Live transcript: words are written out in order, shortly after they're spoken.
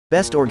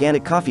Best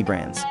organic coffee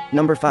brands.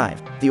 Number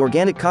 5. The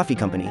Organic Coffee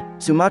Company,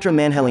 Sumatra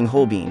Manheling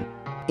Whole Bean.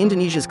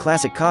 Indonesia's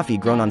classic coffee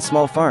grown on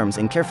small farms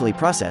and carefully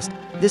processed,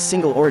 this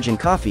single-origin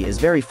coffee is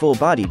very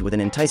full-bodied with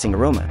an enticing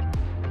aroma.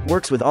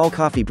 Works with all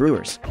coffee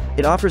brewers.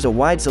 It offers a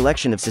wide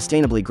selection of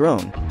sustainably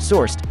grown,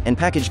 sourced, and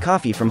packaged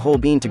coffee from whole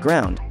bean to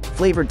ground,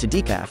 flavored to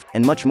decaf,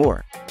 and much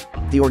more.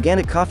 The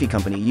Organic Coffee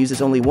Company uses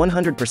only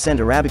 100%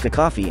 Arabica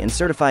coffee and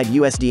certified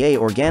USDA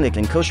organic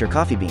and kosher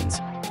coffee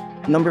beans.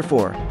 Number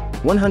 4.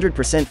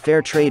 100% Fair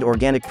Trade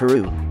Organic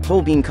Peru,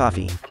 Whole Bean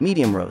Coffee,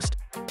 Medium Roast.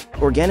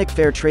 Organic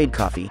Fair Trade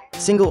Coffee,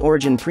 Single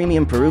Origin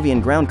Premium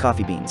Peruvian Ground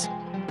Coffee Beans.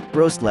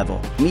 Roast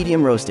Level,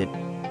 Medium Roasted.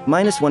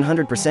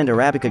 -100%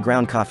 Arabica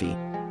ground coffee.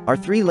 Our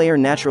 3-layer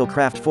natural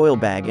craft foil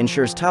bag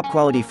ensures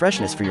top-quality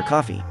freshness for your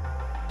coffee.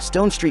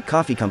 Stone Street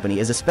Coffee Company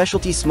is a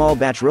specialty small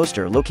batch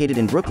roaster located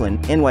in Brooklyn,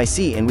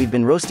 NYC, and we've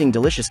been roasting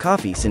delicious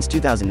coffee since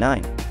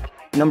 2009.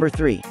 Number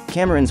 3.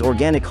 Cameron's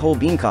Organic Whole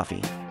Bean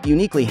Coffee.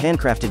 Uniquely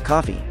handcrafted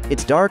coffee.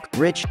 Its dark,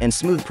 rich, and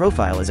smooth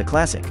profile is a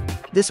classic.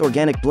 This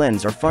organic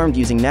blends are farmed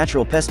using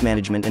natural pest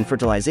management and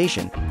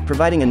fertilization,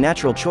 providing a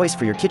natural choice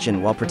for your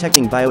kitchen while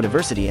protecting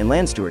biodiversity and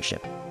land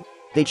stewardship.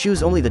 They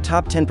choose only the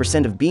top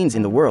 10% of beans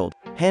in the world,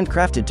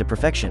 handcrafted to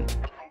perfection.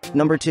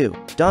 Number 2.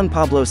 Don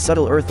Pablo's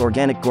Subtle Earth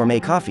Organic Gourmet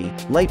Coffee,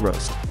 Light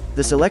Roast.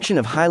 The selection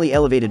of highly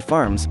elevated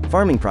farms,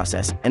 farming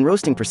process, and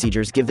roasting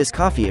procedures give this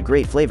coffee a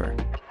great flavor.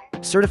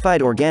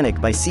 Certified organic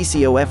by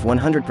CCOF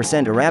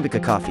 100% Arabica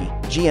coffee,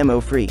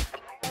 GMO-free.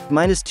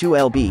 -2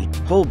 lb,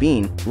 whole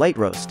bean, light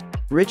roast.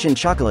 Rich and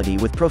chocolatey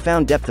with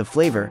profound depth of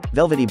flavor,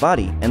 velvety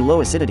body, and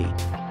low acidity.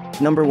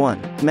 Number 1.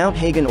 Mount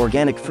Hagen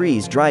Organic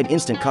Freeze-Dried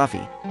Instant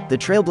Coffee. The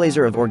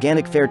trailblazer of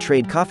organic fair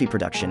trade coffee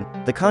production,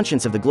 the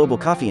conscience of the global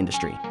coffee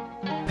industry.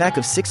 Pack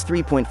of 6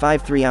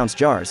 3.53-ounce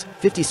jars,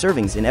 50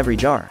 servings in every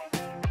jar.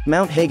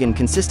 Mount Hagen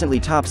consistently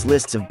tops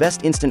lists of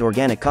best instant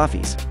organic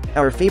coffees.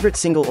 Our favorite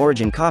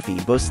single-origin coffee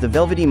boasts the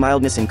velvety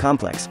mildness and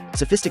complex,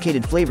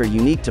 sophisticated flavor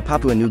unique to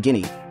Papua New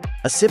Guinea.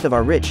 A sip of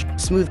our rich,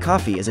 smooth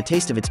coffee is a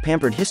taste of its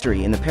pampered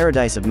history in the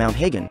paradise of Mount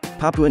Hagen,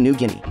 Papua New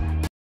Guinea.